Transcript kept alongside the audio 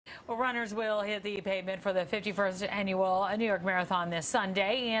Well, runners will hit the pavement for the 51st annual New York Marathon this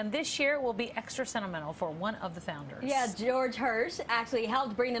Sunday, and this year will be extra sentimental for one of the founders. Yeah, George Hirsch actually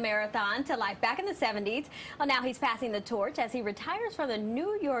helped bring the marathon to life back in the 70s. Well, now he's passing the torch as he retires from the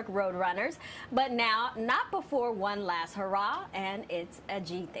New York Road Runners, but now not before one last hurrah, and it's a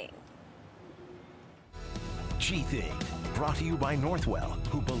G thing. G Thing, brought to you by Northwell,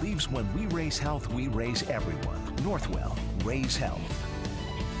 who believes when we raise health, we raise everyone. Northwell, raise health.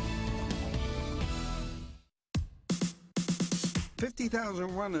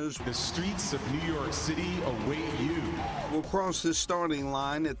 50,000 runners. The streets of New York City await you. Will cross the starting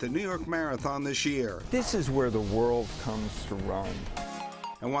line at the New York Marathon this year. This is where the world comes to run.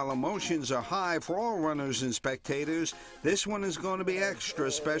 And while emotions are high for all runners and spectators, this one is going to be extra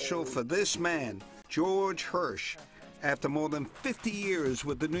special for this man, George Hirsch. After more than 50 years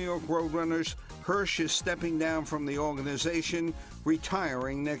with the New York Road Runners, Hirsch is stepping down from the organization,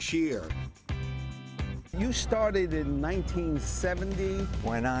 retiring next year. You started in 1970.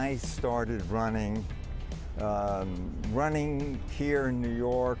 When I started running, running here in New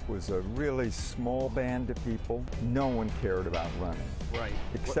York was a really small band of people. No one cared about running. Right.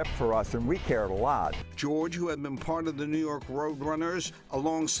 Except for us, and we cared a lot. George, who had been part of the New York Road Runners,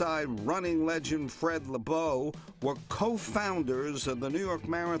 alongside running legend Fred Lebow, were co-founders of the New York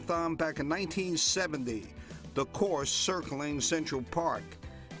Marathon back in 1970, the course circling Central Park.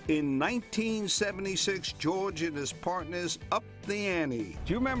 In 1976, George and his partners upped the ante.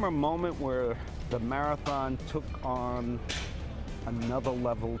 Do you remember a moment where the marathon took on another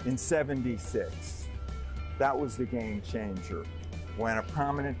level? In '76, that was the game changer. When a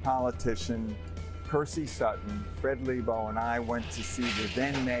prominent politician, Percy Sutton, Fred Lebow, and I went to see the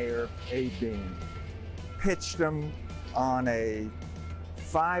then mayor, Abe Bean, pitched him on a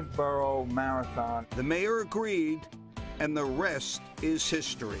 5-borough marathon. The mayor agreed, and the rest is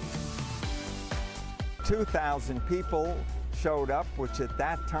history. 2,000 people showed up, which at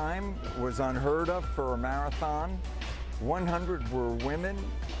that time was unheard of for a marathon. 100 were women,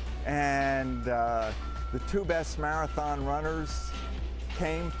 and the two best marathon runners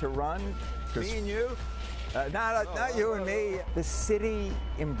came to run. Me and you? Not you and me. The city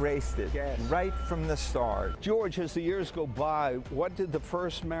embraced it right from the start. George, as the years go by, what did the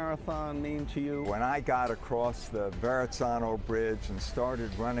first marathon mean to you? When I got across the Verrazzano Bridge and started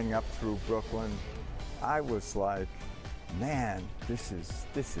running up through Brooklyn, I was like, man, this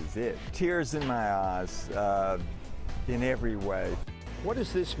is it. Tears in my eyes in every way. What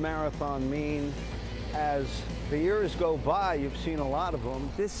does this marathon mean? As the years go by, you've seen a lot of them.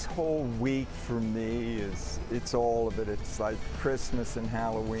 This whole week for me it's all of it. It's like Christmas and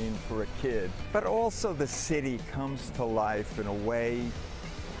Halloween for a kid. But also the city comes to life in a way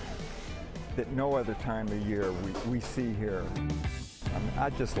that no other time of year we see here. I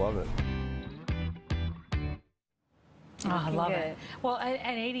just love it. Oh, I love it. Well, at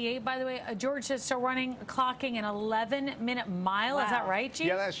 88, by the way, George is still running, clocking an 11-minute mile. Wow. Is that right, G?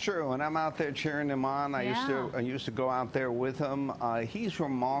 Yeah, that's true. And I'm out there cheering him on. I used to go out there with him. He's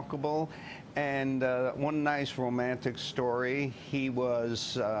remarkable. And one nice romantic story, he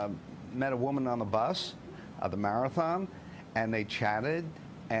was met a woman on the bus of the marathon, and they chatted,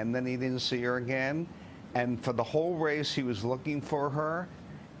 and then he didn't see her again. And for the whole race, he was looking for her.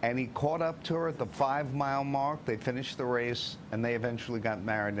 And he caught up to her at the 5-mile mark. They finished the race, and they eventually got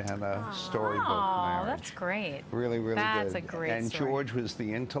married and had a storybook marriage. Oh, that's great. Really, really good. That's a great And story. George was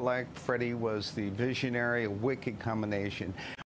the intellect. Freddie was the visionary, a wicked combination.